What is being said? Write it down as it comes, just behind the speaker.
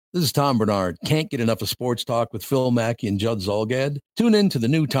This is Tom Bernard. Can't get enough of sports talk with Phil Mackey and Judd Zolgad? Tune in to the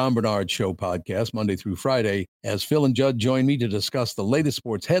new Tom Bernard Show podcast Monday through Friday as Phil and Judd join me to discuss the latest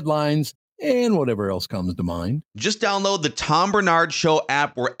sports headlines and whatever else comes to mind. Just download the Tom Bernard Show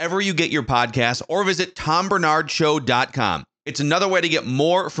app wherever you get your podcasts or visit tombernardshow.com. It's another way to get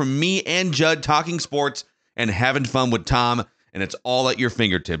more from me and Judd talking sports and having fun with Tom, and it's all at your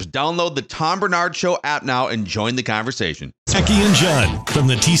fingertips. Download the Tom Bernard Show app now and join the conversation. Mackey and Judd from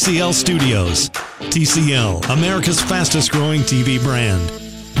the TCL Studios. TCL, America's fastest growing TV brand.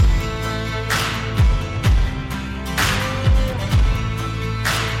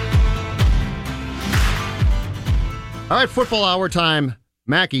 All right, football hour time.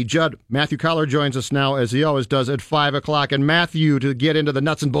 Mackey, Judd, Matthew Collar joins us now, as he always does, at 5 o'clock. And Matthew, to get into the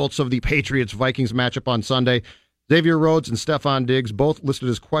nuts and bolts of the Patriots-Vikings matchup on Sunday, Xavier Rhodes and Stefon Diggs both listed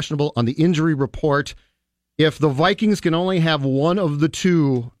as questionable on the injury report. If the Vikings can only have one of the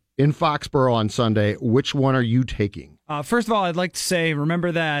two in Foxborough on Sunday, which one are you taking? First of all, I'd like to say,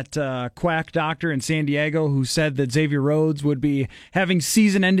 remember that quack doctor in San Diego who said that Xavier Rhodes would be having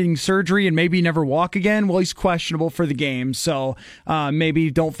season-ending surgery and maybe never walk again? Well, he's questionable for the game, so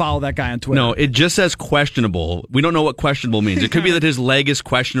maybe don't follow that guy on Twitter. No, it just says questionable. We don't know what questionable means. It could be that his leg is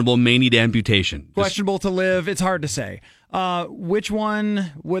questionable, may need amputation. Questionable to live. It's hard to say. Which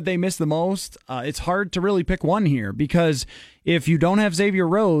one would they miss the most? It's hard to really pick one here because if you don't have Xavier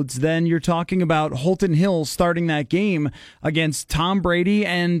Rhodes, then you're talking about Holton Hill starting that game against Tom Brady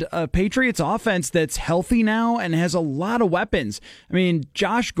and a Patriots offense that's healthy now and has a lot of weapons. I mean,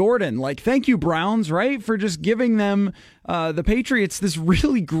 Josh Gordon, thank you, Browns, right, for just giving them the Patriots this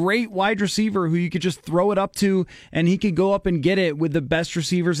really great wide receiver who you could just throw it up to and he could go up and get it with the best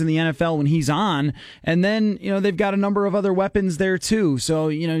receivers in the NFL when he's on. And then, they've got a number of other weapons there too. So,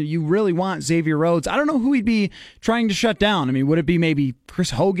 you really want Xavier Rhodes. I don't know who he'd be trying to shut down. I mean, would it be maybe Chris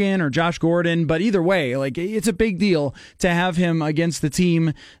Hogan or Josh Gordon? But either way, it's a big deal to have him against the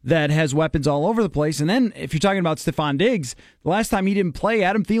team that has weapons all over the place. And then if you're talking about Stefon Diggs, the last time he didn't play,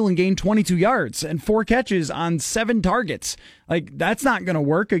 Adam Thielen gained 22 yards and 4 catches on 7 targets. That's not going to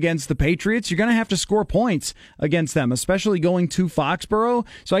work against the Patriots. You're going to have to score points against them, especially going to Foxborough.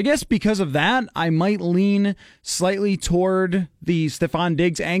 So I guess because of that, I might lean slightly toward the Stefon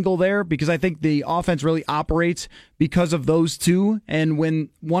Diggs angle there because I think the offense really operates because of those two. And when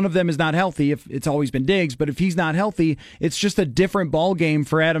one of them is not healthy, if it's always been Diggs, but if he's not healthy, it's just a different ball game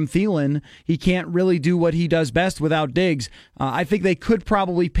for Adam Thielen. He can't really do what he does best without Diggs. I think they could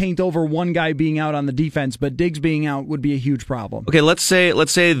probably paint over one guy being out on the defense, but Diggs being out would be a huge problem. Okay, let's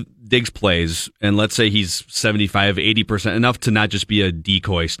say Diggs plays, and let's say he's 75, 80%, enough to not just be a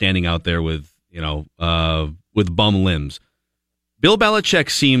decoy standing out there with bum limbs. Bill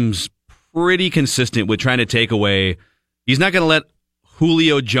Belichick seems pretty consistent with trying to take away. He's not going to let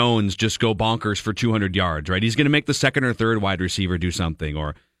Julio Jones just go bonkers for 200 yards, right? He's going to make the second or third wide receiver do something.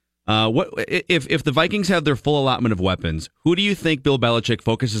 Or what if the Vikings have their full allotment of weapons? Who do you think Bill Belichick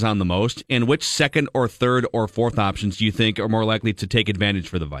focuses on the most, and which second or third or fourth options do you think are more likely to take advantage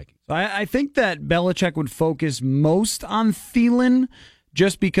for the Vikings? I think that Belichick would focus most on Thielen,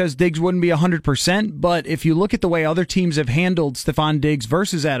 just because Diggs wouldn't be 100%. But if you look at the way other teams have handled Stefon Diggs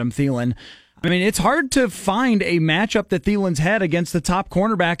versus Adam Thielen, I mean, it's hard to find a matchup that Thielen's had against the top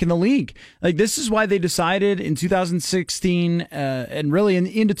cornerback in the league. This is why they decided in 2016 and really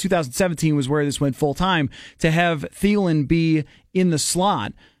into 2017 was where this went full time, to have Thielen be in the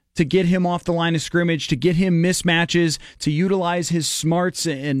slot, to get him off the line of scrimmage, to get him mismatches, to utilize his smarts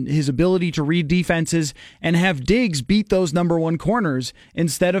and his ability to read defenses, and have Diggs beat those number one corners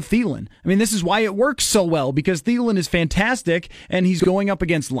instead of Thielen. I mean, this is why it works so well, because Thielen is fantastic, and he's going up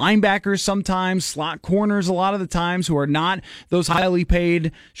against linebackers sometimes, slot corners a lot of the times, who are not those highly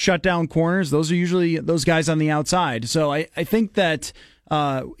paid shutdown corners. Those are usually those guys on the outside. So I think that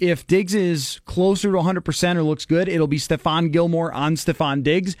if Diggs is closer to 100% or looks good, it'll be Stephon Gilmore on Stefon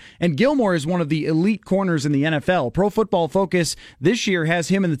Diggs. And Gilmore is one of the elite corners in the NFL. Pro Football Focus this year has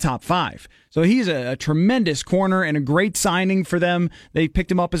him in the top 5. So he's a tremendous corner and a great signing for them. They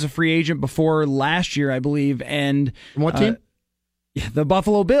picked him up as a free agent before last year, I believe. And what team? The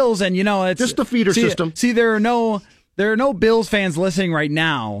Buffalo Bills. And, it's just the feeder system. See, there are no Bills fans listening right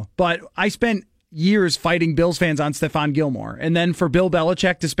now, but I spent years fighting Bills fans on Stephon Gilmore. And then for Bill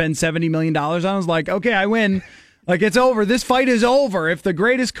Belichick to spend $70 million on, I was like, okay, I win. It's over. This fight is over. If the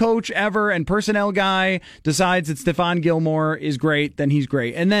greatest coach ever and personnel guy decides that Stephon Gilmore is great, then he's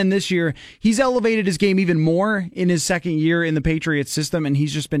great. And then this year, he's elevated his game even more in his second year in the Patriots system, and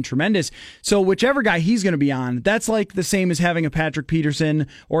he's just been tremendous. So whichever guy he's going to be on, that's like the same as having a Patrick Peterson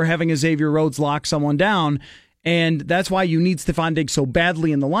or having a Xavier Rhodes lock someone down. And that's why you need Stephon Diggs so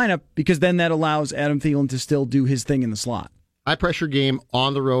badly in the lineup, because then that allows Adam Thielen to still do his thing in the slot. High pressure game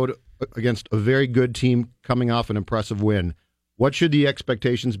on the road against a very good team coming off an impressive win. What should the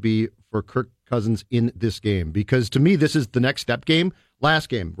expectations be for Kirk Cousins in this game? Because to me, this is the next step game. Last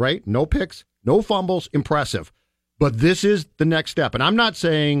game, right? No picks, no fumbles, impressive. But this is the next step. And I'm not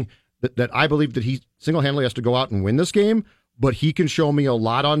saying that I believe that he single-handedly has to go out and win this game, but he can show me a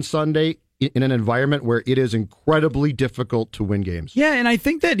lot on Sunday in an environment where it is incredibly difficult to win games. Yeah, and I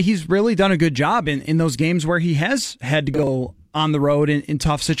think that he's really done a good job in those games where he has had to go on the road in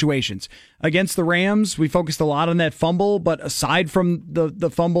tough situations. Against the Rams, we focused a lot on that fumble, but aside from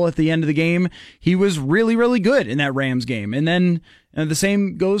the fumble at the end of the game, he was really, really good in that Rams game. And then the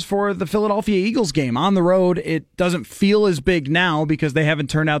same goes for the Philadelphia Eagles game. On the road, it doesn't feel as big now because they haven't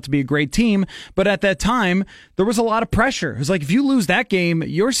turned out to be a great team, but at that time, there was a lot of pressure. It was like, if you lose that game,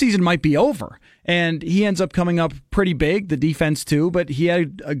 your season might be over. And he ends up coming up pretty big, the defense too, but he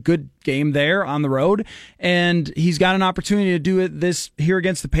had a good game there on the road, and he's got an opportunity to do it this here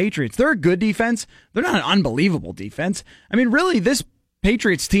against the Patriots. They're a good defense. They're not an unbelievable defense. I mean, really, this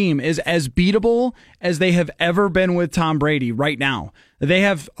Patriots team is as beatable as they have ever been with Tom Brady right now. They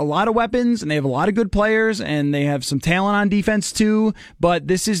have a lot of weapons, and they have a lot of good players, and they have some talent on defense too, but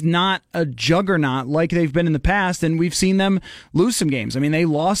this is not a juggernaut like they've been in the past, and we've seen them lose some games. I mean, they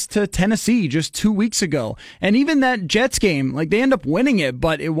lost to Tennessee just 2 weeks ago, and even that Jets game, like, they end up winning it,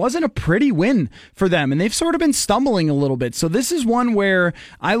 but it wasn't a pretty win for them, and they've sort of been stumbling a little bit. So this is one where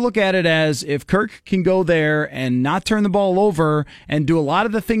I look at it as, if Kirk can go there and not turn the ball over and do a lot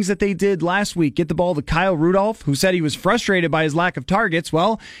of the things that they did last week, get the ball to Kyle Rudolph, who said he was frustrated by his lack of targets.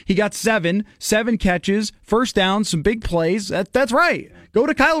 Well, he got seven catches, first down, some big plays. That's right. Go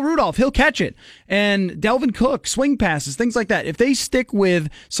to Kyle Rudolph. He'll catch it. And Dalvin Cook, swing passes, things like that. If they stick with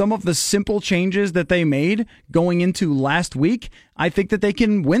some of the simple changes that they made going into last week, I think that they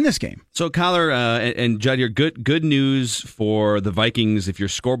can win this game. So, Collar and Judd, here, good news for the Vikings if you're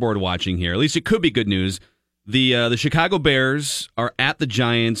scoreboard watching here. At least it could be good news. The Chicago Bears are at the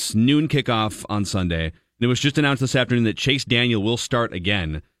Giants, noon kickoff on Sunday. And it was just announced this afternoon that Chase Daniel will start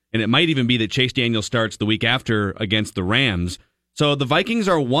again. And it might even be that Chase Daniel starts the week after against the Rams. So the Vikings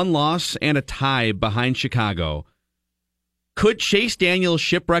are one loss and a tie behind Chicago. Could Chase Daniel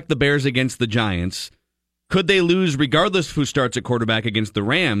shipwreck the Bears against the Giants? Could they lose regardless of who starts at quarterback against the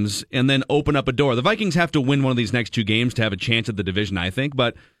Rams and then open up a door? The Vikings have to win one of these next two games to have a chance at the division, I think.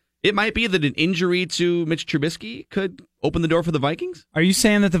 But it might be that an injury to Mitch Trubisky could open the door for the Vikings. Are you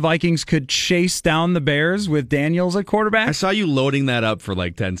saying that the Vikings could chase down the Bears with Daniels at quarterback? I saw you loading that up for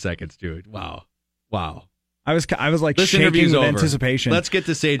like 10 seconds, dude. Wow. I was like this shaking with over. Anticipation. Let's get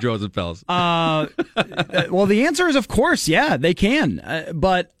to Sage Rosenfels. Well, the answer is, of course, yeah, they can.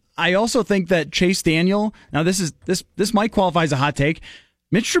 But I also think that Chase Daniel, now this might qualify as a hot take.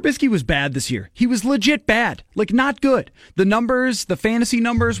 Mitch Trubisky was bad this year. He was legit bad, like not good. The numbers, the fantasy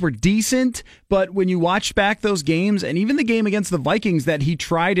numbers were decent, but when you watched back those games, and even the game against the Vikings that he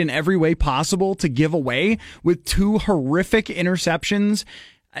tried in every way possible to give away with two horrific interceptions,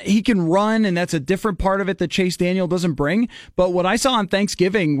 he can run, and that's a different part of it that Chase Daniel doesn't bring. But what I saw on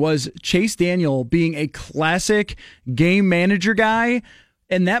Thanksgiving was Chase Daniel being a classic game manager guy,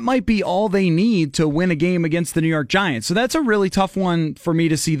 and that might be all they need to win a game against the New York Giants. So that's a really tough one for me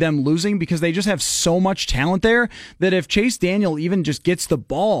to see them losing, because they just have so much talent there that if Chase Daniel even just gets the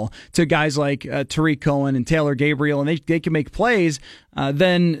ball to guys like Tariq Cohen and Taylor Gabriel, and they can make plays,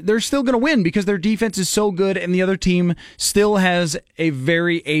 then they're still going to win because their defense is so good and the other team still has a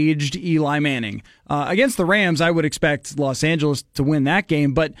very aged Eli Manning. Against the Rams, I would expect Los Angeles to win that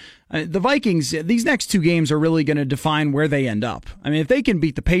game, but the Vikings, these next two games are really going to define where they end up. I mean, if they can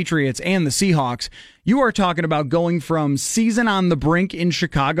beat the Patriots and the Seahawks, you are talking about going from season on the brink in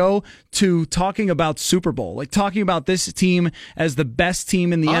Chicago to talking about Super Bowl, like talking about this team as the best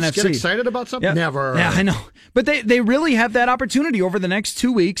team in the NFC. Get excited about something? Yeah. Never. Yeah, I know. But they really have that opportunity over the next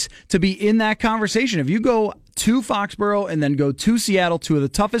 2 weeks to be in that conversation. If you go to Foxborough and then go to Seattle, two of the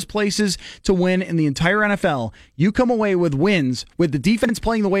toughest places to win in the entire NFL, you come away with wins with the defense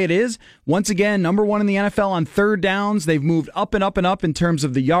playing the way it is. Once again, number one in the NFL on third downs. They've moved up and up and up in terms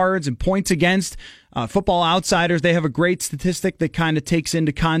of the yards and points against. Football Outsiders, they have a great statistic that kind of takes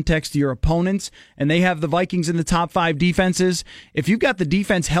into context your opponents, and they have the Vikings in the top 5 defenses. If you've got the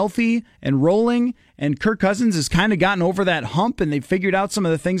defense healthy and rolling, and Kirk Cousins has kind of gotten over that hump and they've figured out some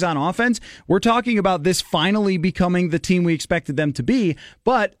of the things on offense, we're talking about this finally becoming the team we expected them to be.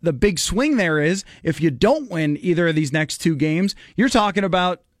 But the big swing there is, if you don't win either of these next two games, you're talking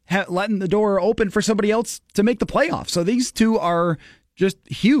about letting the door open for somebody else to make the playoffs. So these two are just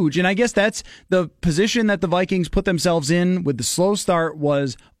huge. And I guess that's the position that the Vikings put themselves in with the slow start,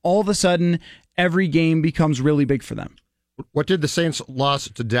 was all of a sudden every game becomes really big for them. What did the Saints' loss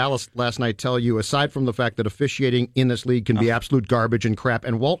to Dallas last night tell you, aside from the fact that officiating in this league can be absolute garbage and crap?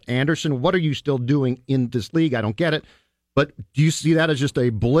 And Walt Anderson, what are you still doing in this league? I don't get it. But do you see that as just a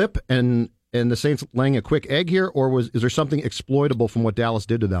blip and the Saints laying a quick egg here, or is there something exploitable from what Dallas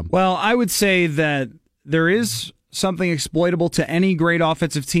did to them? Well, I would say that there is something exploitable to any great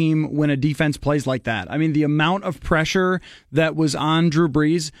offensive team when a defense plays like that. I mean, the amount of pressure that was on Drew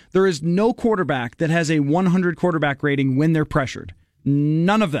Brees, there is no quarterback that has a 100 quarterback rating when they're pressured.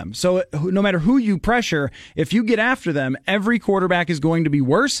 None of them. So no matter who you pressure, if you get after them, every quarterback is going to be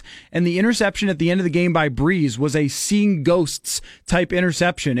worse. And the interception at the end of the game by Brees was a seeing ghosts type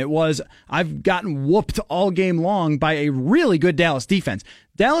interception. It was, I've gotten whooped all game long by a really good Dallas defense.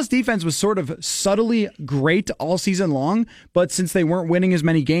 Dallas defense was sort of subtly great all season long, but since they weren't winning as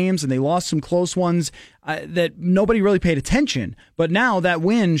many games and they lost some close ones that nobody really paid attention. But now that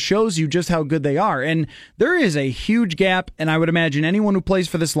win shows you just how good they are. And there is a huge gap, and I would imagine anyone who plays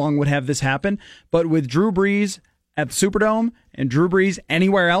for this long would have this happen. But with Drew Brees at the Superdome and Drew Brees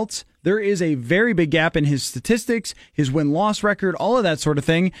anywhere else, there is a very big gap in his statistics, his win-loss record, all of that sort of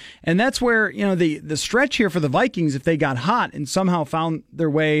thing. And that's where, the stretch here for the Vikings, if they got hot and somehow found their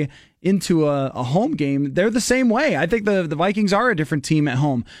way into a home game, they're the same way. I think the Vikings are a different team at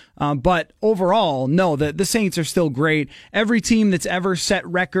home. But overall, no, the Saints are still great. Every team that's ever set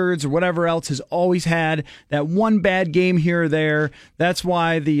records or whatever else has always had that one bad game here or there. That's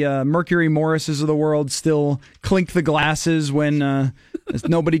why the Mercury Morrises of the world still clink the glasses when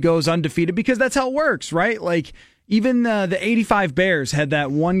nobody goes undefeated, because that's how it works, right? Like, even the 85 Bears had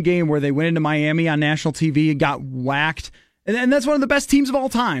that one game where they went into Miami on national TV and got whacked. And that's one of the best teams of all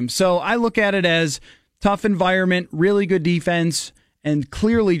time. So I look at it as tough environment, really good defense, and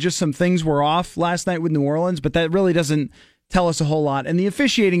clearly just some things were off last night with New Orleans, but that really doesn't tell us a whole lot. And the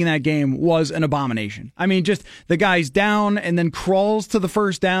officiating in that game was an abomination. I mean, just the guy's down and then crawls to the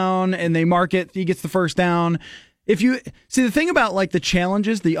first down, and they mark it, he gets the first down. If you see the thing about like the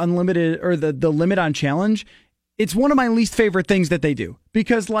challenges, the unlimited or the limit on challenge, it's one of my least favorite things that they do,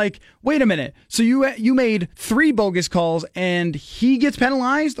 because like, wait a minute. So you made 3 bogus calls and he gets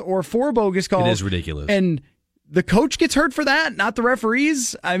penalized, or 4 bogus calls. It is ridiculous. And the coach gets hurt for that, not the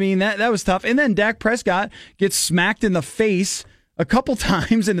referees. I mean, that was tough. And then Dak Prescott gets smacked in the face a couple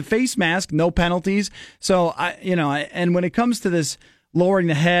times in the face mask, no penalties. So and when it comes to this lowering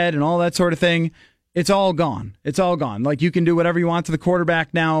the head and all that sort of thing, it's all gone. It's all gone. Like, you can do whatever you want to the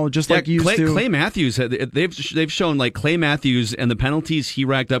quarterback now, just like you used to. Clay Matthews, they've shown like Clay Matthews and the penalties he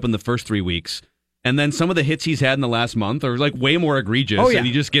racked up in the first 3 weeks, and then some of the hits he's had in the last month are like way more egregious. Oh, yeah. And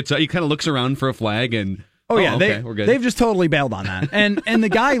he just gets, he kind of looks around for a flag and. Okay, we're good. They've just totally bailed on that. And the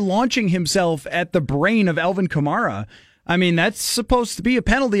guy launching himself at the brain of Alvin Kamara, I mean, that's supposed to be a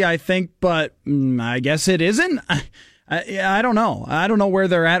penalty, I think, but I guess it isn't. I don't know. I don't know where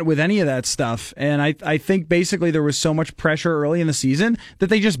they're at with any of that stuff. And I think basically there was so much pressure early in the season that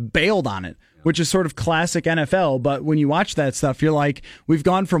they just bailed on it, which is sort of classic NFL. But when you watch that stuff, you're like, we've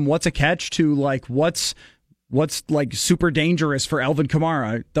gone from what's a catch to like what's like super dangerous for Alvin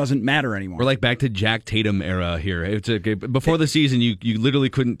Kamara. It doesn't matter anymore. We're like back to Jack Tatum era here. It's before the season, you literally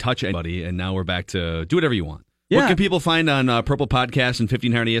couldn't touch anybody, and now we're back to do whatever you want. Yeah. What can people find on Purple Podcast and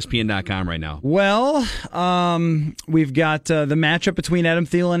 1500ESPN.com right now? Well, we've got the matchup between Adam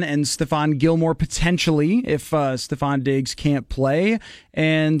Thielen and Stephon Gilmore, potentially, if Stephon Diggs can't play,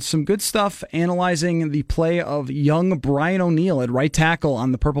 and some good stuff analyzing the play of young Brian O'Neill at right tackle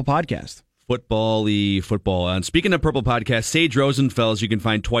on the Purple Podcast. Football-y football. And speaking of Purple Podcast, Sage Rosenfels you can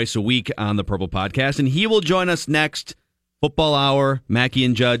find twice a week on the Purple Podcast, and he will join us next. Football Hour, Mackey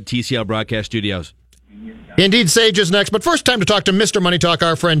and Judd, TCL Broadcast Studios. Indeed, Sage is next, but first time to talk to Mr. Money Talk,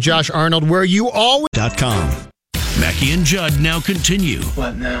 our friend Josh Arnold, where you always... .com. Mackey and Judd now continue.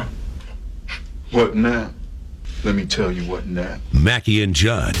 What now? What now? Let me tell you what now. Mackey and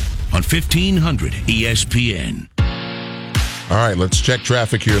Judd on 1500 ESPN. All right, let's check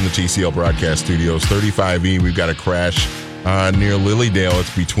traffic here in the TCL Broadcast Studios. 35E, we've got a crash near Lilydale.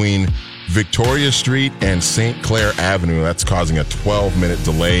 It's between Victoria Street and St. Clair Avenue. That's causing a 12-minute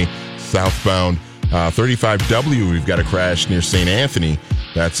delay southbound. 35W, we've got a crash near St. Anthony.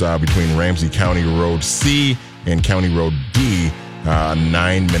 That's between Ramsey County Road C and County Road D.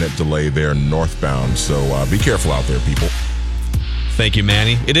 9-minute delay there northbound. So be careful out there, people. Thank you,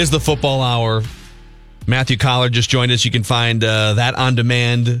 Manny. It is the Football Hour. Matthew Collard just joined us. You can find that on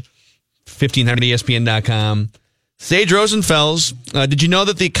demand, 1500ESPN.com. Sage Rosenfels, did you know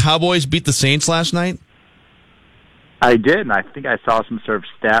that the Cowboys beat the Saints last night? I did, and I think I saw some sort of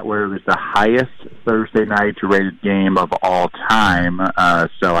stat where it was the highest Thursday night rated game of all time.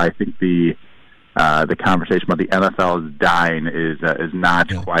 So I think the conversation about the NFL is dying is not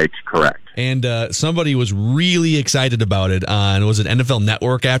quite correct. And somebody was really excited about it on, was it NFL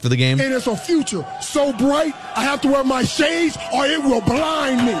Network after the game? And it's a future so bright, I have to wear my shades or it will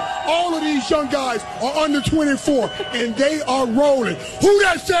blind me. All of these young guys are under 24, and they are rolling. Who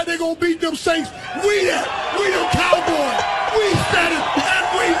that said they're going to beat them Saints? We them Cowboys. We said it, and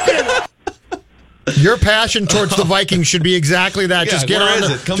we did it. Your passion towards the Vikings should be exactly that. Yeah, just get on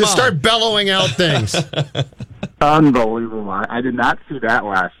it. Just start bellowing out things. Unbelievable. I did not see that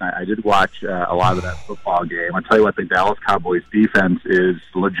last night. I did watch a lot of that football game. I'll tell you what, the Dallas Cowboys defense is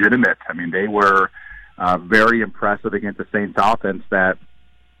legitimate. I mean, they were very impressive against the Saints offense that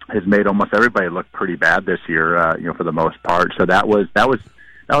has made almost everybody look pretty bad this year, for the most part. So that was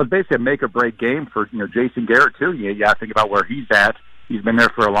basically a make or break game for, Jason Garrett too. You got to think about where he's at. He's been there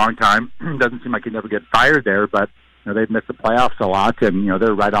for a long time. Doesn't seem like he'd never get fired there, but they've missed the playoffs a lot, and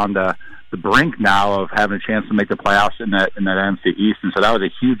they're right on the brink now of having a chance to make the playoffs in that NFC East. And so that was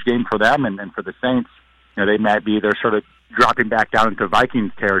a huge game for them, and for the Saints, they might be they're sort of dropping back down into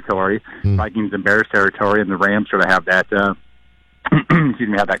Vikings territory, Vikings and Bears territory, and the Rams sort of have that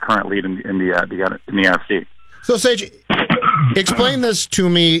have that current lead in the NFC. So Sage, explain this to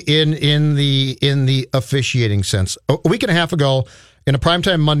me in the officiating sense. A week and a half ago, in a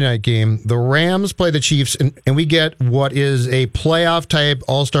primetime Monday night game, the Rams play the Chiefs, and we get what is a playoff-type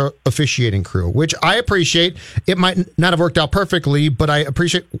all-star officiating crew, which I appreciate. It might not have worked out perfectly, but I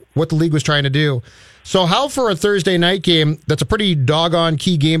appreciate what the league was trying to do. So how, for a Thursday night game that's a pretty doggone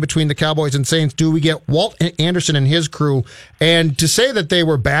key game between the Cowboys and Saints, do we get Walt Anderson and his crew? And to say that they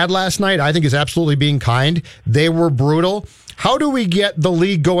were bad last night, I think is absolutely being kind. They were brutal. How do we get the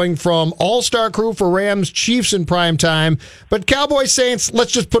league going from all-star crew for Rams, Chiefs in prime time, but Cowboys, Saints,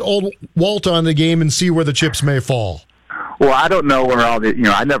 let's just put old Walt on the game and see where the chips may fall? Well, I don't know where all the,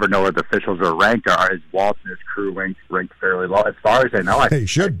 I never know where the officials are ranked. Is Walt and his crew ranked fairly low? As far as I know, they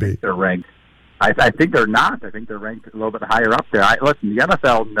should be. They're ranked. I think they're not. I think they're ranked a little bit higher up there. Listen, the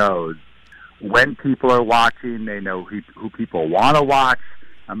NFL knows when people are watching. They know who people want to watch.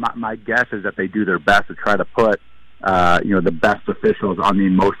 My guess is that they do their best to try to put the best officials on the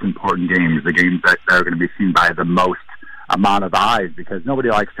most important games, the games that are going to be seen by the most amount of eyes, because nobody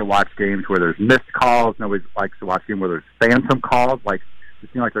likes to watch games where there's missed calls. Nobody likes to watch games where there's phantom calls, like it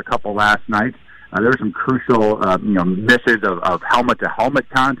seemed like there were a couple last night. There were some crucial, misses of helmet-to-helmet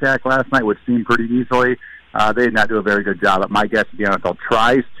contact last night, which seemed pretty easily. They did not do a very good job. But my guess is the NFL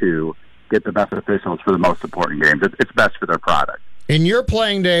tries to get the best officials for the most important games. It's best for their product. In your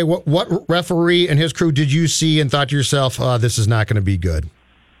playing day, what referee and his crew did you see and thought to yourself, this is not going to be good?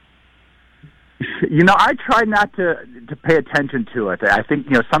 I try not to pay attention to it. I think,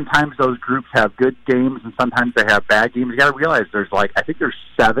 sometimes those groups have good games and sometimes they have bad games. You got to realize there's 6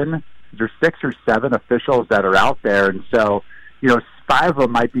 or 7 officials that are out there, and so 5 of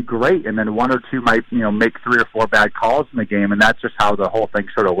them might be great, and then 1 or 2 might make 3 or 4 bad calls in the game, and that's just how the whole thing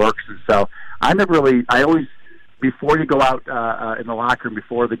sort of works. And so I always, before you go out in the locker room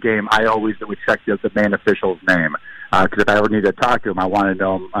before the game, I always would check the main official's name, because if I ever need to talk to him, I want to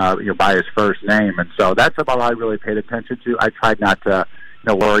know him by his first name, and so that's about all I really paid attention to. I tried not to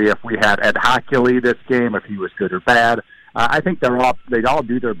worry if we had Ed Hockley this game, if he was good or bad. I think they all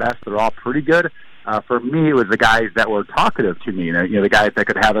do their best. They're all pretty good. For me, it was the guys that were talkative to me. The guys that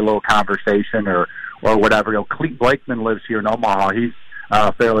could have a little conversation or whatever. Clete Blakeman lives here in Omaha. He's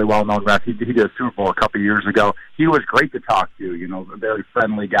a fairly well-known ref. He did a Super Bowl a couple years ago. He was great to talk to. A very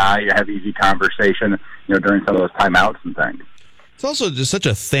friendly guy. You have easy conversation. During some of those timeouts and things. It's also just such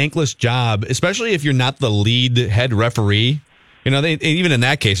a thankless job, especially if you're not the lead head referee. Even in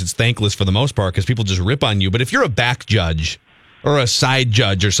that case, it's thankless for the most part because people just rip on you. But if you're a back judge or a side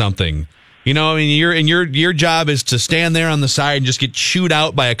judge or something, your job is to stand there on the side and just get chewed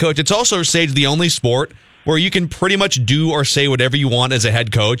out by a coach. It's also, Sage, the only sport where you can pretty much do or say whatever you want as a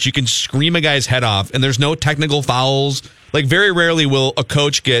head coach. You can scream a guy's head off, and there's no technical fouls. Like, very rarely will a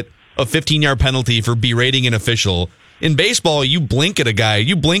coach get a 15-yard penalty for berating an official. In baseball, you blink at a guy,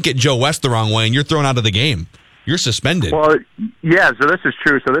 you blink at Joe West the wrong way, and you're thrown out of the game. You're suspended. Well, yeah, so this is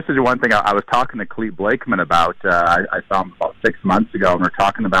true. So this is one thing I was talking to Clete Blakeman about. I saw him about 6 months ago, and we're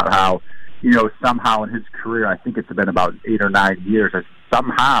talking about how, somehow in his career, I think it's been about 8 or 9 years, that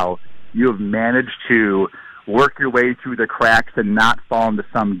somehow you have managed to work your way through the cracks and not fall into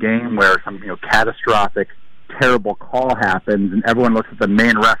some game where some, catastrophic, terrible call happens, and everyone looks at the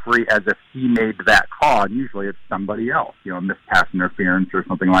main referee as if he made that call, and usually it's somebody else, missed pass interference or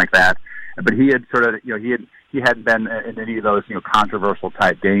something like that. but he had sort of, he hadn't been in any of those, controversial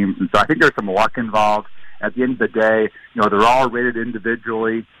type games. And so I think there's some luck involved. At the end of the day, they're all rated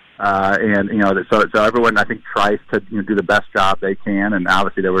individually. So everyone, I think, tries to do the best job they can, and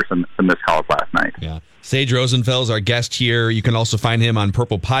obviously there were some missed calls last night. Yeah. Sage Rosenfels, our guest here. You can also find him on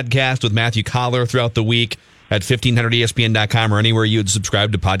Purple Podcast with Matthew Collar throughout the week at 1500ESPN.com or anywhere you'd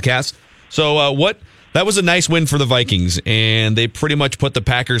subscribe to podcasts. So that was a nice win for the Vikings, and they pretty much put the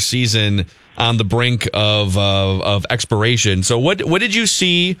Packers season on the brink of expiration. So what did you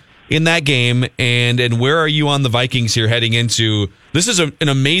see in that game, and where are you on the Vikings here heading into this? Is an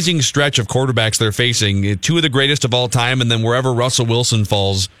amazing stretch of quarterbacks they're facing, two of the greatest of all time, and then wherever Russell Wilson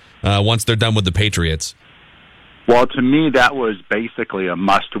falls once they're done with the Patriots. Well, to me, that was basically a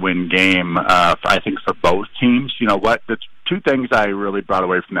must-win game, I think, for both teams. You know what? The two things I really brought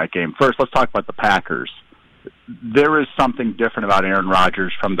away from that game. First, let's talk about the Packers. There is something different about Aaron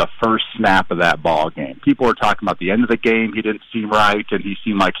Rodgers from the first snap of that ball game. People were talking about the end of the game. He didn't seem right, and he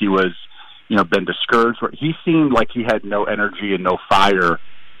seemed like he was, been discouraged. He seemed like he had no energy and no fire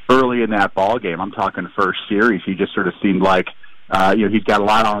early in that ball game. I'm talking first series. He just sort of seemed like, he's got a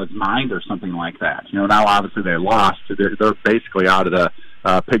lot on his mind or something like that. Now obviously they lost. They're basically out of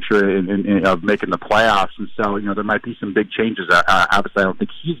the picture of making the playoffs, and so there might be some big changes. Obviously, I don't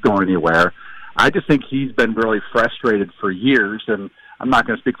think he's going anywhere. I just think he's been really frustrated for years, and I'm not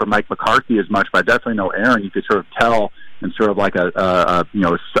going to speak for Mike McCarthy as much, but I definitely know Aaron. You could sort of tell in sort of like a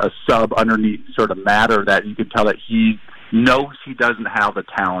sub underneath sort of matter that you could tell that he knows he doesn't have the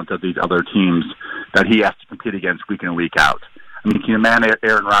talent of these other teams that he has to compete against week in and week out. I mean, can you imagine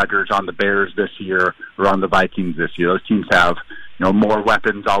Aaron Rodgers on the Bears this year or on the Vikings this year? Those teams have, more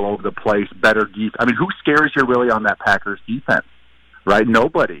weapons all over the place, better defense. I mean, who scares you really on that Packers defense? Right?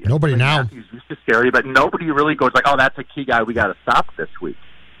 Nobody. Nobody now. Matthews used to scare you, but nobody really goes like, oh, that's a key guy we got to stop this week.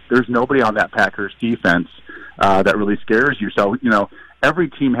 There's nobody on that Packers defense that really scares you. So, every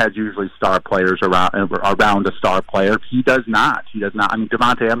team has usually star players around a star player. He does not. I mean,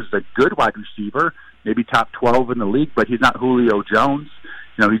 Devontae Adams is a good wide receiver, maybe top 12 in the league, but he's not Julio Jones.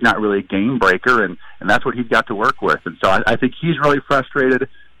 He's not really a game breaker, and that's what he's got to work with. And so I think he's really frustrated.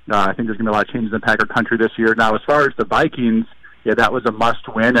 I think there's going to be a lot of changes in Packer country this year. Now, as far as the Vikings, yeah, that was a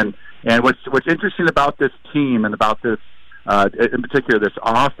must-win. And what's interesting about this team and about this, in particular, this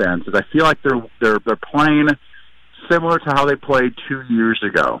offense, is I feel like they're playing similar to how they played 2 years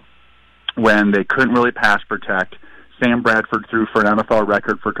ago when they couldn't really pass protect. Sam Bradford threw for an NFL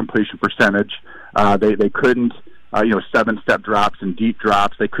record for completion percentage. They couldn't, 7-step drops and deep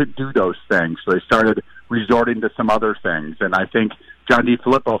drops. They couldn't do those things, so they started resorting to some other things. And I think John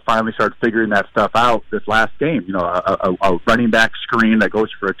DeFilippo finally started figuring that stuff out this last game. A running back screen that goes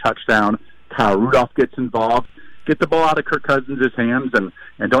for a touchdown. Kyle Rudolph gets involved. Get the ball out of Kirk Cousins' hands and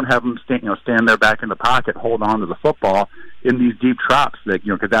don't have him stand there back in the pocket, hold on to the football in these deep drops. That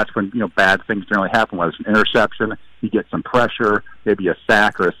because that's when bad things generally happen. Whether it's an interception, you get some pressure, maybe a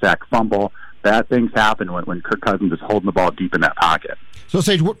sack or a sack fumble. Bad things happen when Kirk Cousins is holding the ball deep in that pocket. So,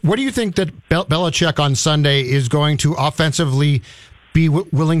 Sage, what do you think that Belichick on Sunday is going to offensively be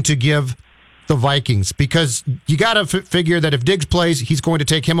willing to give the Vikings? Because you got to figure that if Diggs plays, he's going to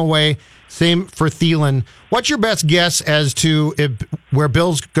take him away. Same for Thielen. What's your best guess as to where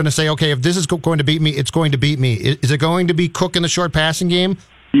Bill's going to say, okay, if this is going to beat me, it's going to beat me? Is it going to be Cook in the short passing game?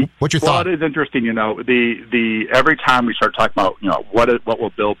 What's your thought? Well, it is interesting. The every time we start talking about what will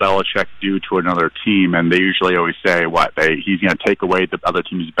Bill Belichick do to another team, and they usually always say he's going to take away the other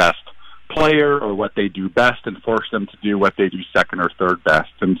team's best player or what they do best and force them to do what they do second or third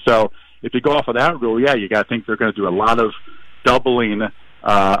best. And so if you go off of that rule, you got to think they're going to do a lot of doubling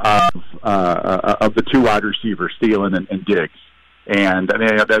of the two wide receivers, Thielen and Diggs. And I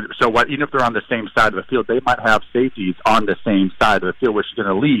mean, even if they're on the same side of the field, they might have safeties on the same side of the field, which is going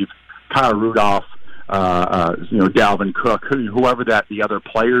to leave Kyle Rudolph, Dalvin Cook, whoever the other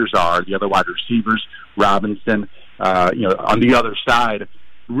players are, the other wide receivers, Robinson, on the other side,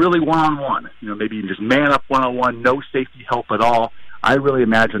 really one-on-one. Maybe you can just man up one-on-one, no safety help at all. I really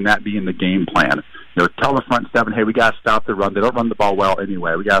imagine that being the game plan. Tell the front seven, hey, we got to stop the run. They don't run the ball well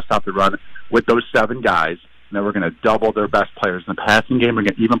anyway. We got to stop the run with those 7 guys. And then we're going to double their best players in the passing game. We're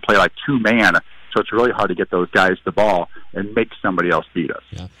going to even play like 2-man, so it's really hard to get those guys the ball and make somebody else beat us.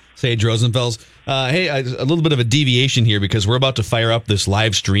 Yeah. Sage Rosenfels. Hey, a little bit of a deviation here because we're about to fire up this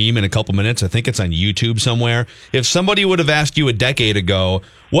live stream in a couple minutes. I think it's on YouTube somewhere. If somebody would have asked you a decade ago,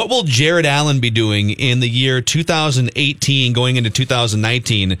 what will Jared Allen be doing in the year 2018 going into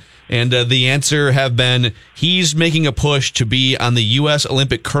 2019? And the answer have been he's making a push to be on the U.S.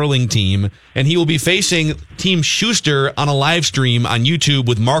 Olympic curling team, and he will be facing Team Schuster on a live stream on YouTube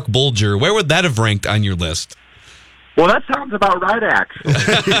with Mark Bulger. Where would that have ranked on your list? Well, that sounds about right, actually.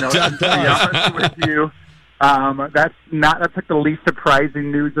 To be honest with you, that's like the least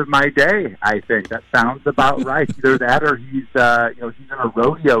surprising news of my day. I think that sounds about right. Either that, or he's in a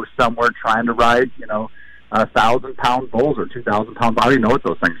rodeo somewhere trying to ride 1,000-pound bulls or 2,000-pound. I don't even know what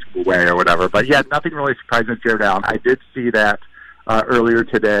those things weigh or whatever. But yeah, nothing really surprising with Jared Allen. I did see that earlier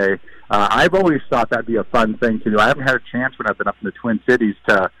today. I've always thought that'd be a fun thing to do. I haven't had a chance when I've been up in the Twin Cities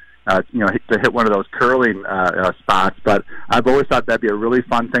to hit one of those curling spots. But I've always thought that'd be a really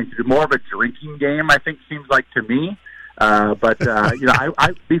fun thing to do. More of a drinking game, I think, seems like to me.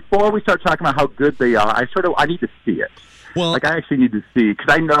 I before we start talking about how good they are, I need to see it. Well, I actually need to see, because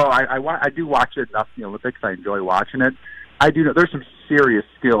I know I do watch it enough in the Olympics. I enjoy watching it. I do know there's some serious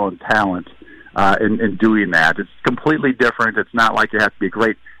skill and talent in doing that. It's completely different. It's not like you have to be a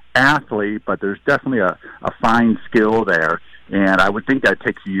great athlete, but there's definitely a fine skill there. And I would think that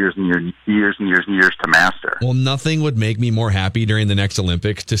takes years and years to master. Well, nothing would make me more happy during the next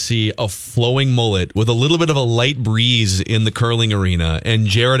Olympics to see a flowing mullet with a little bit of a light breeze in the curling arena and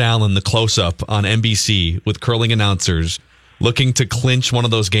Jared Allen, the close-up on NBC with curling announcers, looking to clinch one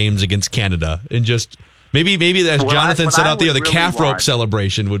of those games against Canada. And just maybe as Jonathan said out there, the calf rope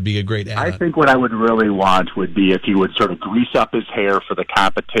celebration would be a great add. I think what I would really want would be if he would sort of grease up his hair for the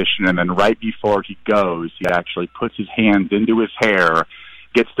competition, and then right before he goes, he actually puts his hands into his hair,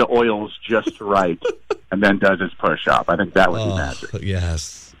 gets the oils just right, and then does his push-up. I think that would be magic.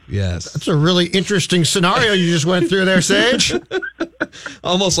 Yes. That's a really interesting scenario you just went through there, Sage.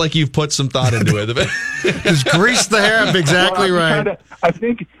 Almost like you've put some thought into it. Just grease the hair up exactly right. I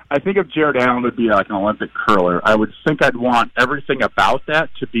think if Jared Allen would be like an Olympic curler, I would think I'd want everything about that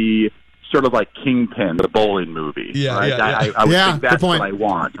to be sort of like Kingpin, the bowling movie. Yeah, right? yeah. I would think that's what I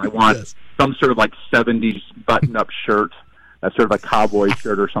want. I want some sort of like 70s button-up shirt, sort of a cowboy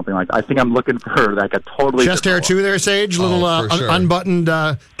shirt or something like that. I think I'm looking for like a totally chest hair too there, Sage. Little unbuttoned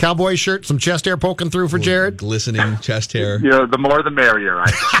cowboy shirt, some chest hair poking through for Jared. Glistening chest hair. The more the merrier.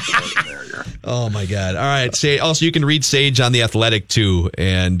 I think the more the merrier. Oh my God! All right, Sage. Also, you can read Sage on The Athletic too,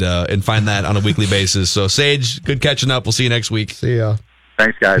 and find that on a weekly basis. So, Sage, good catching up. We'll see you next week. See ya.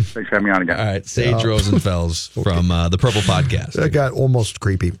 Thanks, guys. Thanks for having me on again. All right, Sage Rosenfels from the Purple Podcast. That got almost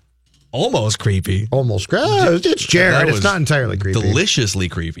creepy. Almost creepy. It's Jared. It's not entirely creepy. Deliciously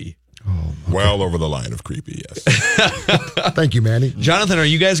creepy. Oh, well over the line of creepy, yes. Thank you, Manny. Jonathan, are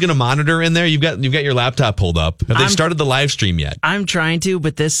you guys going to monitor in there? You've got your laptop pulled up. Have they started the live stream yet? I'm trying to,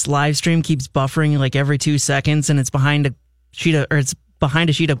 but this live stream keeps buffering like every 2 seconds, and it's behind a sheet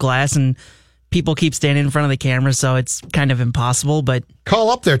of glass, and people keep standing in front of the camera, so it's kind of impossible. But call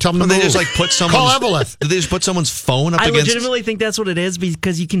up there. Tell them to they move. just like put someone's. Call Evelyn. Did they just put someone's phone up I against? legitimately think that's what it is,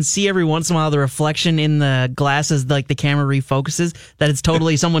 because you can see every once in a while the reflection in the glasses, like the camera refocuses, that it's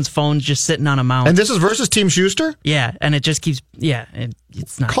totally someone's phone just sitting on a mount. And this is versus Team Schuster? Yeah, and it just keeps. Yeah,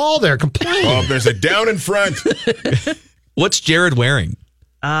 it's not. Call there. Complain. Oh, there's a down in front. What's Jared wearing?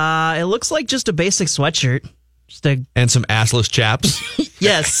 It looks like just a basic sweatshirt. And some assless chaps.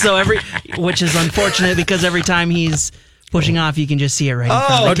 Yes, which is unfortunate because every time he's pushing off, you can just see it right in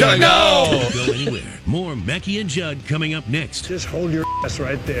front of the camera. No! Don't go anywhere. More Mackey and Judd coming up next. Just hold your ass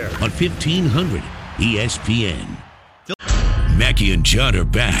right there. On 1500 ESPN. Mackey and Judd are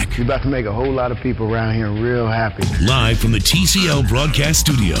back. You're about to make a whole lot of people around here real happy. Live from the TCL Broadcast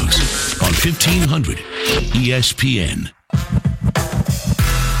Studios on 1500 ESPN.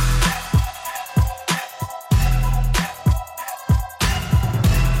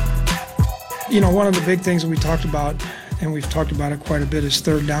 One of the big things that we talked about, and we've talked about it quite a bit, is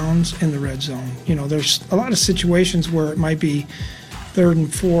third downs in the red zone. There's a lot of situations where it might be 3rd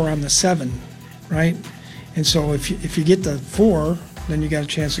and 4 on the 7, right? And so if you get the 4, then you got a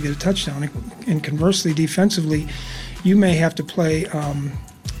chance to get a touchdown. And conversely, defensively, you may have to play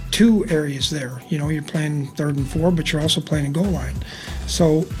 2 areas there. You're playing 3rd and 4, but you're also playing a goal line.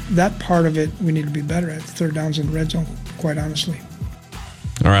 So that part of it, we need to be better at, third downs in the red zone, quite honestly.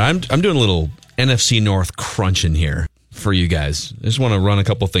 All right, I'm doing a little NFC North crunching here for you guys. I just want to run a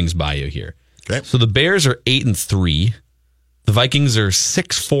couple things by you here. Okay. So the Bears are 8-3. The Vikings are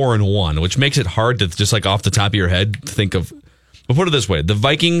 6-4-1, which makes it hard to just like off the top of your head to think of. But put it this way: the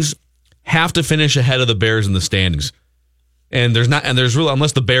Vikings have to finish ahead of the Bears in the standings. And there's really,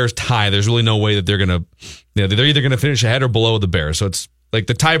 unless the Bears tie, there's really no way that they're going to, they're either going to finish ahead or below the Bears. So it's like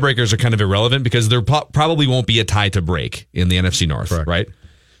the tiebreakers are kind of irrelevant because there probably won't be a tie to break in the NFC North, correct, right?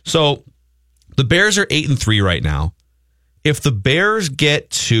 So the Bears are 8-3 right now. If the Bears get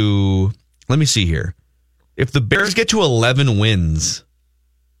to, let me see here. If the Bears get to 11 wins,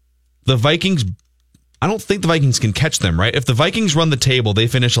 the Vikings, I don't think the Vikings can catch them, right? If the Vikings run the table, they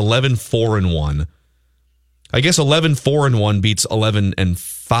finish 11-4-1. I guess 11-4-1 beats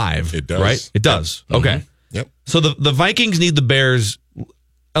 11-5. It does. Right? It does. Yep. Okay. Yep. So the Vikings need the Bears,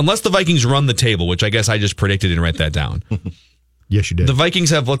 unless the Vikings run the table, which I guess I just predicted and write that down. Yes, you did. The Vikings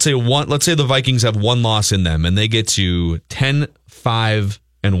have, let's say the Vikings have one loss in them and they get to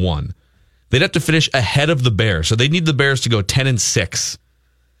 10-5-1. They'd have to finish ahead of the Bears. So they need the Bears to go 10-6,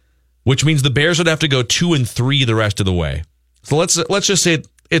 which means the Bears would have to go 2-3 the rest of the way. So let's just say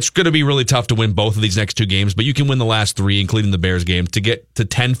it's going to be really tough to win both of these next two games, but you can win the last three, including the Bears game, to get to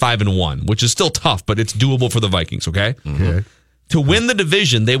 10-5-1, which is still tough, but it's doable for the Vikings, okay? Okay. To win the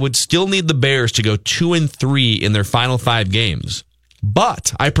division, they would still need the Bears to go 2-3 in their final 5 games.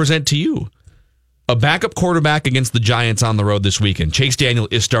 But I present to you a backup quarterback against the Giants on the road this weekend. Chase Daniel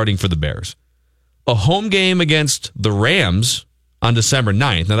is starting for the Bears. A home game against the Rams on December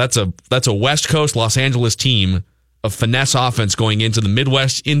 9th. Now that's a West Coast Los Angeles team of finesse offense going into the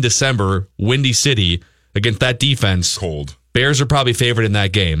Midwest in December, Windy City, against that defense. Cold. Bears are probably favored in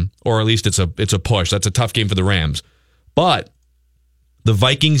that game, or at least it's a push. That's a tough game for the Rams. But the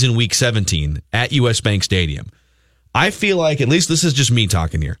Vikings in Week 17 at US Bank Stadium. I feel like, at least this is just me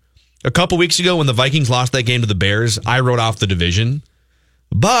talking here, a couple weeks ago when the Vikings lost that game to the Bears, I wrote off the division.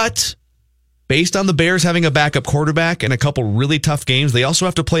 But based on the Bears having a backup quarterback and a couple really tough games, they also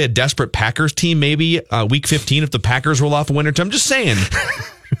have to play a desperate Packers team maybe Week 15 if the Packers roll off a winner. I'm just saying,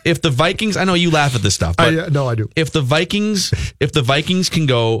 if the Vikings, I know you laugh at this stuff, but no, I do. If the Vikings can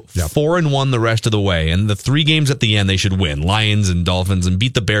go 4-1 the rest of the way, and the 3 games at the end they should win, Lions and Dolphins, and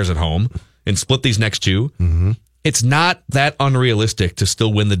beat the Bears at home and split these next 2. It's not that unrealistic to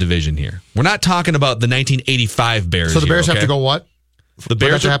still win the division here. We're not talking about the 1985 Bears. So the Bears here, okay? have to go what? The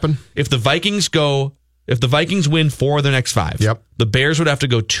Bears happen? If the Vikings win 4 of their next 5, the Bears would have to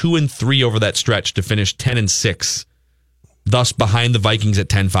go 2-3 over that stretch to finish 10-6, thus behind the Vikings at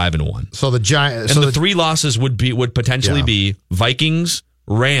 10-5-1. So the Giants and the 3 losses would potentially be Vikings,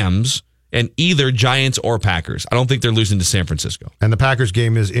 Rams, and either Giants or Packers. I don't think they're losing to San Francisco. And the Packers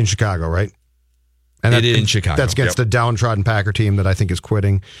game is in Chicago, right? And it is in Chicago. That's against the downtrodden Packer team that I think is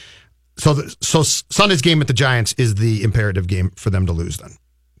quitting. So Sunday's game at the Giants is the imperative game for them to lose then.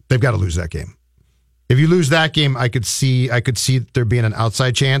 They've got to lose that game. If you lose that game, I could see there being an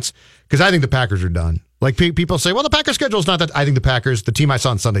outside chance because I think the Packers are done. Like people say, well, the Packers schedule is not that. I think the team I saw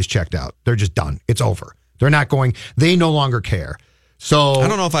on Sunday's checked out. They're just done. It's over. They're not going. They no longer care. So I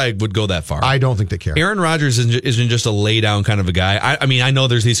don't know if I would go that far. I don't think they care. Aaron Rodgers isn't just a lay down kind of a guy. I mean, I know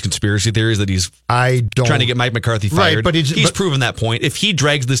there's these conspiracy theories that he's trying to get Mike McCarthy fired. Right, but he's proven that point. If he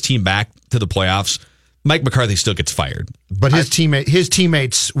drags this team back to the playoffs, Mike McCarthy still gets fired. But his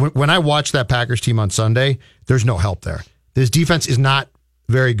teammates, when I watched that Packers team on Sunday, there's no help there. His defense is not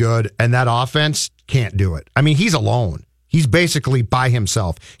very good, and that offense can't do it. I mean, he's alone. He's basically by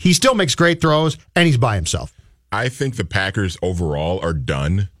himself. He still makes great throws, and he's by himself. I think the Packers overall are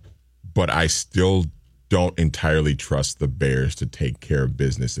done, but I still don't entirely trust the Bears to take care of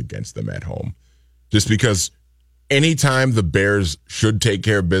business against them at home. Just because anytime the Bears should take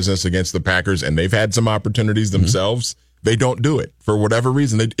care of business against the Packers, and they've had some opportunities themselves, they don't do it for whatever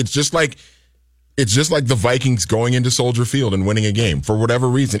reason. It's just like the Vikings going into Soldier Field and winning a game. For whatever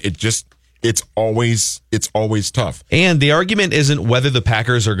reason, it's always tough. And the argument isn't whether the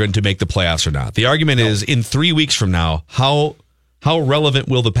Packers are going to make the playoffs or not. The argument is in 3 weeks from now, how relevant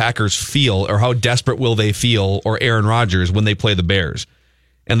will the Packers feel, or how desperate will they feel, or Aaron Rodgers, when they play the Bears?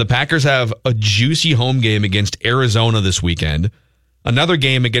 And the Packers have a juicy home game against Arizona this weekend. Another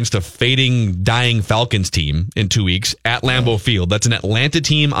game against a fading, dying Falcons team in 2 weeks at Lambeau Field. That's an Atlanta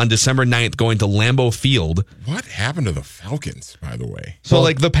team on December 9th going to Lambeau Field. What happened to the Falcons, by the way? So,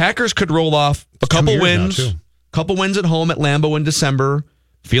 the Packers could roll off a couple wins at home at Lambeau in December,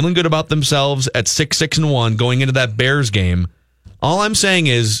 feeling good about themselves at 6-1 going into that Bears game. All I'm saying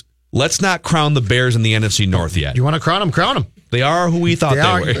is, let's not crown the Bears in the NFC North yet. You want to crown them? Crown them. They are who we thought they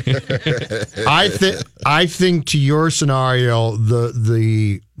were. I think to your scenario,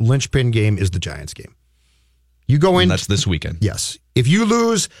 the linchpin game is the Giants game. You go in. And that's this weekend. Yes. If you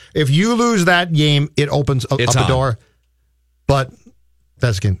lose that game, it opens up the door. But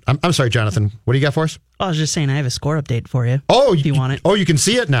That's good. I'm sorry, Jonathan. What do you got for us? I was just saying I have a score update for you. Oh, if you want it. Oh, you can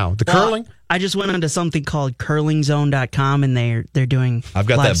see it now. The curling? I just went onto something called curlingzone.com, and they're doing. I've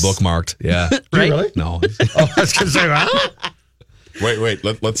got that bookmarked. Yeah. Right? Really? No. I was going to say, huh? Wait.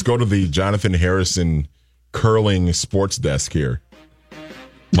 Let's go to the Jonathan Harrison curling sports desk here.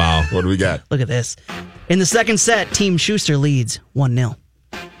 Wow. What do we got? Look at this. In the second set, Team Schuster leads 1-0.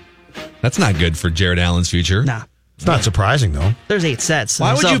 That's not good for Jared Allen's future. Nah. It's not surprising, though. There's 8 sets. So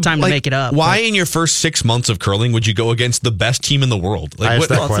Why would you have time to make it up? Why in your first 6 months of curling would you go against the best team in the world? Well, it's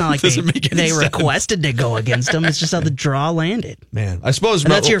not like they sense. requested to go against them. It's just how the draw landed. Man, I suppose.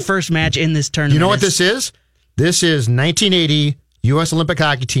 And that's your first match in this tournament. You know what this is? This is 1980 U.S. Olympic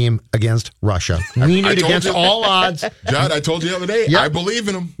hockey team against Russia. We need against all odds. John, I told you the other day, I believe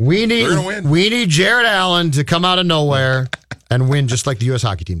in them. They're gonna win. We need Jared Allen to come out of nowhere and win just like the U.S.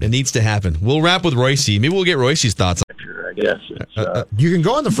 hockey team did. It needs to happen. We'll wrap with Royce. Maybe we'll get Royce's thoughts. I guess. You can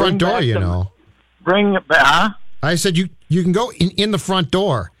go in the front door, you know. Bring it back. I said you can go in the front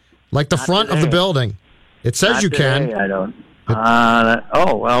door, like the front of the building. It says Not you today, can. I don't.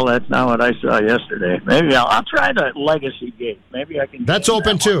 Well, that's not what I saw yesterday. Maybe I'll try the Legacy Gate. Maybe I can. That's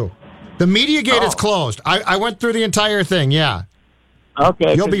open too. The media gate is closed. I went through the entire thing. Yeah.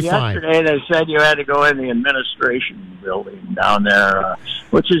 Okay, You'll be fine. Yesterday they said you had to go in the administration building down there,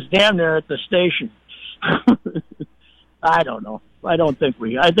 which is damn near at the station. I don't know. I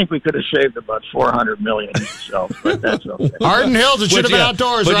think we could have saved about $400 million. So, but that's okay. Arden Hills, it should have been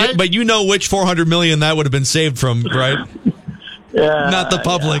outdoors, right? But you know which $400 million that would have been saved from, right? Yeah, not the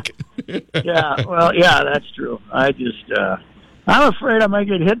public. Yeah, well, yeah, that's true. I'm afraid I might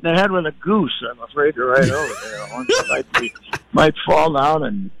get hit in the head with a goose. I'm afraid to ride over there. One might fall down,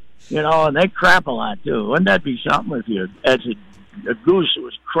 and and they crap a lot too. Wouldn't that be something if you, as a goose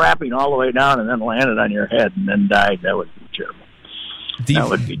was crapping all the way down and then landed on your head and then died? That would be terrible.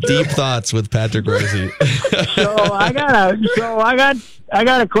 Deep thoughts with Patrick Royce. So I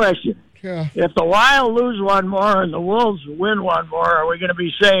got a question. Yeah. If the Wild lose one more and the Wolves win one more, are we going to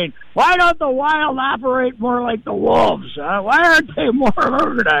be saying, why don't the Wild operate more like the Wolves? Why aren't they more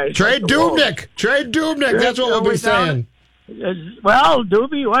organized? Trade Dubnyk. Trade Dubnyk. That's what we'll be saying. Well,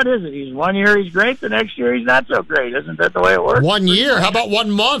 Doobie, what is it? He's 1 year he's great, the next year he's not so great. Isn't that the way it works? 1 year? How about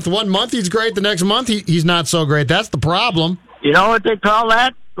 1 month? 1 month he's great, the next month he's not so great. That's the problem. You know what they call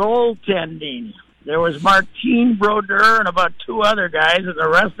that? Goaltending. There was Martin Brodeur and about 2 other guys, and the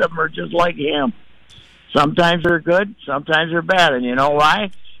rest of them are just like him. Sometimes they're good, sometimes they're bad. And you know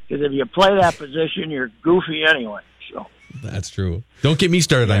why? Because if you play that position, you're goofy anyway. So that's true. Don't get me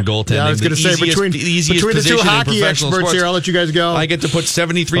started on goaltending. Yeah, I was going to say, between the two hockey experts here, I'll let you guys go. I get to put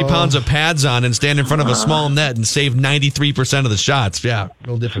 73 pounds of pads on and stand in front of a small net and save 93% of the shots. Yeah,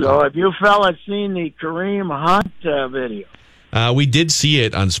 real difficult. So have you fellas seen the Kareem Hunt video? We did see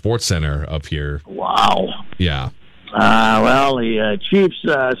it on SportsCenter up here. Wow. Yeah. Well, the Chiefs'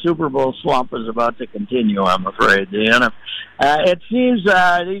 Super Bowl slump is about to continue, I'm afraid. It seems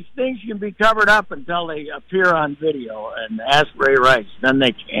these things can be covered up until they appear on video, and ask Ray Rice. Then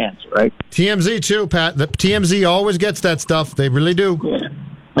they can't, right? TMZ, too, Pat. The TMZ always gets that stuff. They really do. Yeah.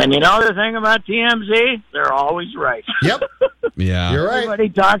 And you know the thing about TMZ? They're always right. Yep. Yeah. You're right. Everybody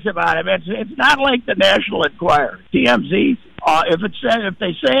talks about it. It's not like the National Enquirer. TMZ, if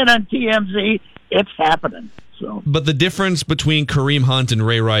they say it on TMZ, it's happening. So. But the difference between Kareem Hunt and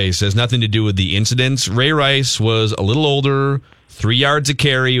Ray Rice has nothing to do with the incidents. Ray Rice was a little older, 3 yards a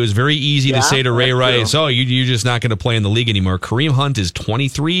carry. It was very easy to say to Ray Rice, you're just not going to play in the league anymore. Kareem Hunt is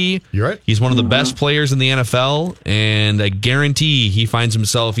 23. You're right. He's one of the best players in the NFL, and I guarantee he finds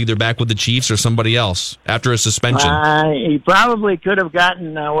himself either back with the Chiefs or somebody else after a suspension. He probably could have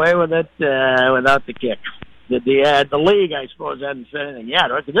gotten away with it without the kick. The league, I suppose, hadn't said anything yet.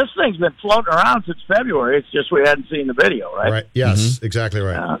 This thing's been floating around since February. It's just we hadn't seen the video, right? Right. Yes, exactly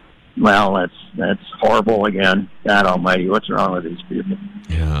right. Well, that's horrible again. God almighty, what's wrong with these people?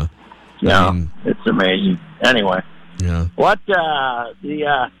 Yeah. Yeah, it's amazing. Anyway. Yeah. What, our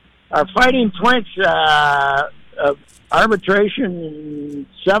Fighting Twinks, arbitration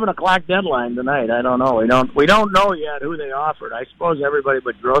 7:00 deadline tonight. I don't know. We don't know yet who they offered. I suppose everybody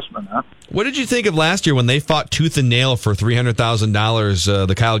but Grossman, huh? What did you think of last year when they fought tooth and nail for $300,000,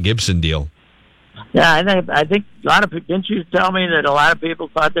 the Kyle Gibson deal? Yeah, I think a lot of people. Didn't you tell me that a lot of people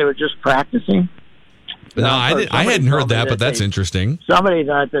thought they were just practicing? No, I hadn't heard that, but that's interesting. Somebody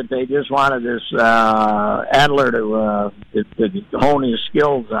thought that they just wanted this Adler to hone his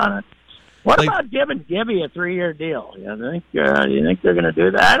skills on it. What about giving Gibby a 3-year deal? You think they're going to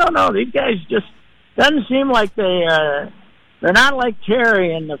do that? I don't know. These guys just doesn't seem like they're not like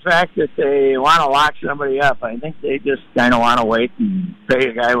Terry in the fact that they want to lock somebody up. I think they just kind of want to wait and pay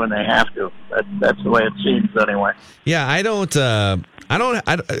a guy when they have to. That's the way it seems anyway. Yeah, I don't.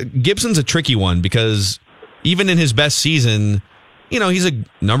 Gibson's a tricky one because even in his best season, he's a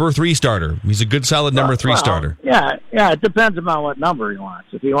number 3 starter. He's a good, solid number 3 starter. Yeah. It depends upon what number he wants.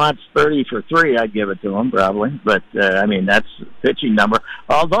 If he wants 30 for 3, I'd give it to him probably. But that's a pitching number.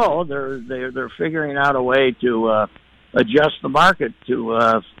 Although they're figuring out a way to adjust the market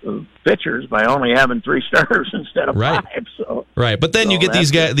to pitchers by only having 3 starters instead of 5. So right, but then you get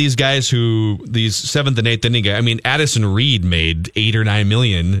these guys who these 7th and 8th inning guys. I mean, Addison Reed made $8 or $9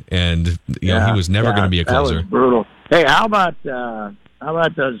 million, and he was never going to be a closer. That was brutal. Hey, how about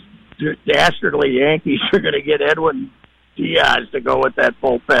those dastardly Yankees are going to get Edwin Diaz to go with that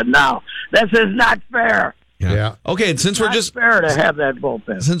bullpen? Now, this is not fair. Yeah. Okay, since we're just fair to have that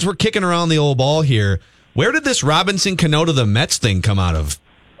bullpen. Since we're kicking around the old ball here, where did this Robinson Cano to the Mets thing come out of?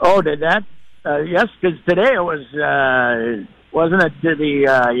 Oh, did that? Yes, because today it was, wasn't it to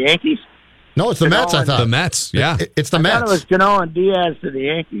the Yankees? No, it's the Mets, I thought. The Mets, yeah. It's the I Mets. thought it was Cano and Diaz to the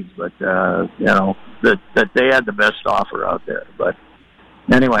Yankees, but, that they had the best offer out there. But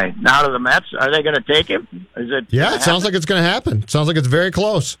anyway, now to the Mets. Are they going to take him? Yeah, it sounds like it's going to happen. It sounds like it's very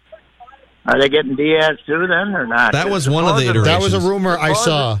close. Are they getting Diaz too then or not? That was one of the iterations. That was a rumor I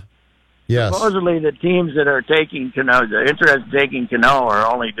saw. Yes. Supposedly the teams that are taking Cano, the interested in taking Cano,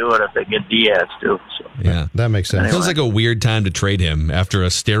 are only do it if they get Diaz too. So. Yeah, that makes sense. Anyway. Feels like a weird time to trade him after a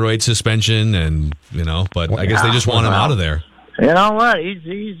steroid suspension, and but I guess they just want him out of there. You know what? He's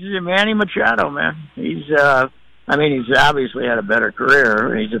Manny Machado, man. He's he's obviously had a better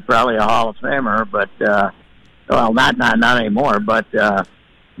career. He's probably a Hall of Famer, but not anymore. But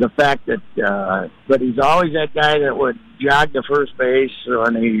the fact that but he's always that guy that would jog to first base,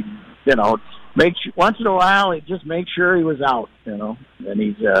 and he once in a while he just makes sure he was out, and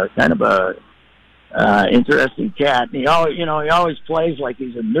he's kind of a interesting cat. And he always plays like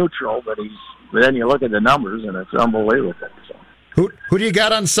he's a neutral, but then you look at the numbers and it's unbelievable. So. Who do you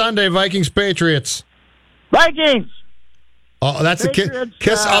got on Sunday, Vikings Patriots? Vikings! Oh, that's Patriots, a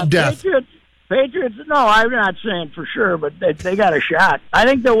kiss of death. Patriots, no, I'm not saying for sure, but they got a shot. I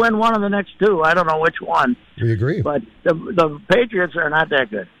think they'll win one of the next 2. I don't know which one. We agree. But the Patriots are not that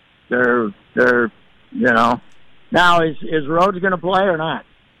good. They're Now, is Rhodes going to play or not?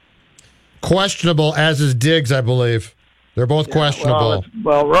 Questionable, as is Diggs, I believe. They're both questionable.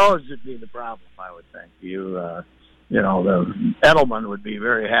 Well, Rhodes would be the problem, I would think. The Edelman would be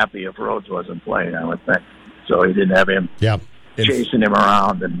very happy if Rhodes wasn't playing, I would think. So he didn't have him chasing him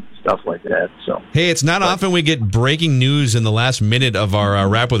around and stuff like that. So hey, it's not often we get breaking news in the last minute of our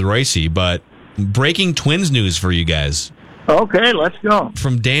Wrap with Royce, but breaking Twins news for you guys. Okay, let's go.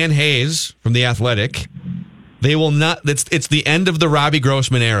 From Dan Hayes from The Athletic. They will not. It's the end of the Robbie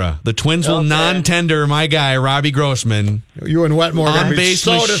Grossman era. The Twins will non-tender my guy Robbie Grossman. You and Wetmore are going to be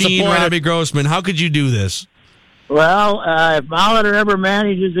so machine Robbie Grossman. How could you do this? Well, if Molitor ever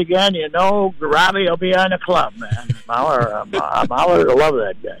manages again, Robbie will be on the club, man. Molitor will love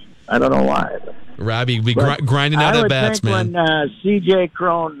that guy. I don't know why. Robbie will be grinding out at bats, man. When C.J.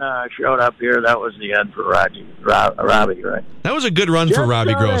 Crone showed up here, that was the end for Robbie, right? That was a good run for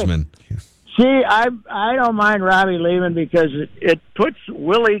Robbie Grossman. See, I don't mind Robbie leaving because it puts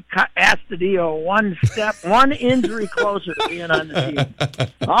Willie Astudillo one injury closer to being on the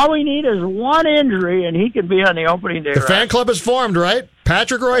team. All we need is one injury, and he can be on the opening day. The fan club is formed, right?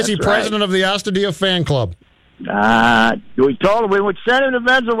 Patrick Royce, president of the Astudillo fan club. We would send him to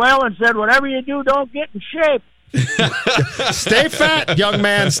Venezuela and said, whatever you do, don't get in shape. Stay fat, young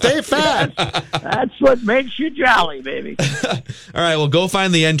man. Stay fat. That's what makes you jolly, baby. All right, well, go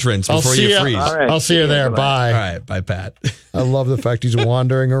find the entrance before you freeze. Right. I'll see you there. Bye. All right, bye, Pat. I love the fact he's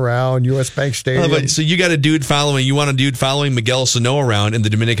wandering around U.S. Bank Stadium. So you got a dude following. You want a dude following Miguel Sano around in the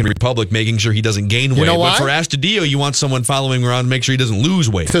Dominican Republic, making sure he doesn't gain weight. You know why? But for Astudillo, you want someone following around to make sure he doesn't lose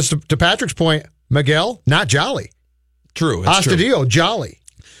weight. Because to Patrick's point, Miguel, not jolly. True. Astudillo, jolly.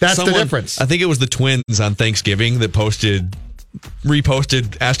 That's the difference. I think it was the Twins on Thanksgiving that reposted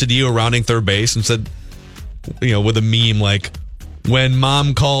Astudillo rounding third base and said, with a meme like, when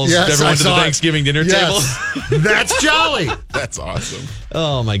mom calls everyone to the Thanksgiving dinner table. That's jolly. That's awesome.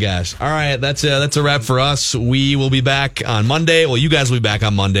 Oh, my gosh. All right, that's a wrap for us. We will be back on Monday. Well, you guys will be back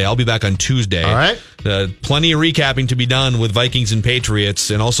on Monday. I'll be back on Tuesday. All right. Plenty of recapping to be done with Vikings and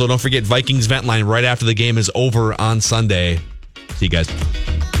Patriots. And also, don't forget Vikings Vent Line right after the game is over on Sunday. See you guys.